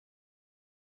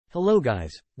Hello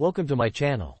guys, welcome to my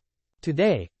channel.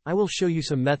 Today, I will show you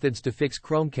some methods to fix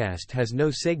Chromecast has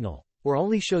no signal, or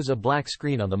only shows a black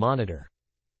screen on the monitor.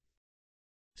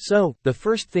 So, the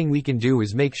first thing we can do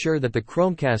is make sure that the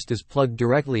Chromecast is plugged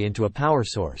directly into a power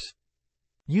source.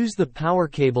 Use the power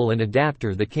cable and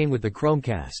adapter that came with the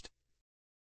Chromecast.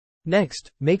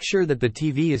 Next, make sure that the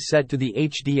TV is set to the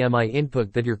HDMI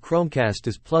input that your Chromecast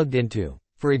is plugged into,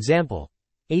 for example,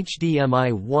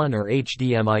 HDMI 1 or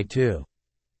HDMI 2.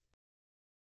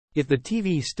 If the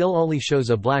TV still only shows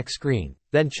a black screen,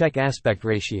 then check aspect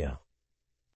ratio.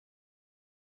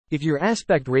 If your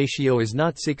aspect ratio is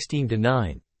not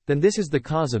 16:9, then this is the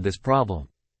cause of this problem.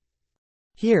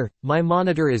 Here, my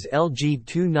monitor is LG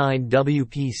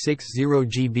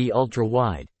 29WP60GB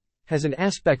ultra-wide, has an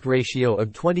aspect ratio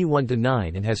of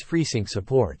 21:9 and has FreeSync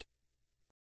support.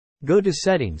 Go to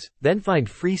Settings, then find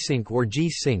FreeSync or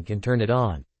G-Sync and turn it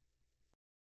on.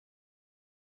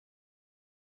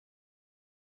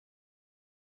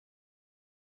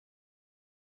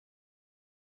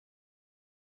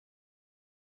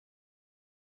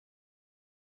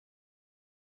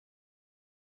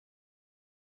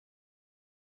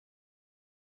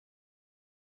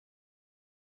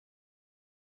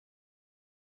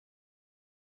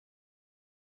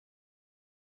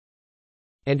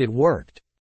 And it worked.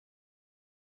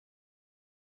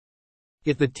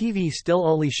 If the TV still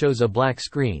only shows a black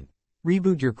screen,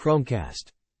 reboot your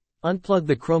Chromecast. Unplug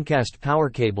the Chromecast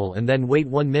power cable and then wait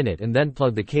 1 minute and then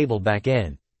plug the cable back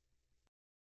in.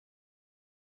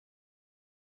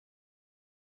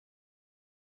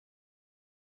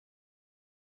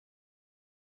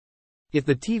 If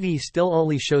the TV still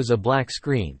only shows a black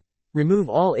screen, remove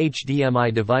all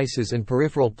HDMI devices and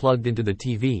peripheral plugged into the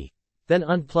TV. Then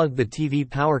unplug the TV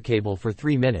power cable for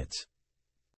 3 minutes.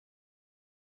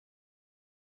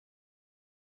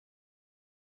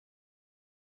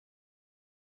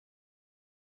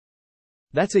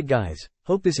 That's it guys,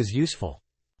 hope this is useful.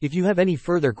 If you have any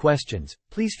further questions,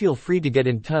 please feel free to get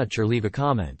in touch or leave a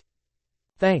comment.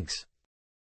 Thanks.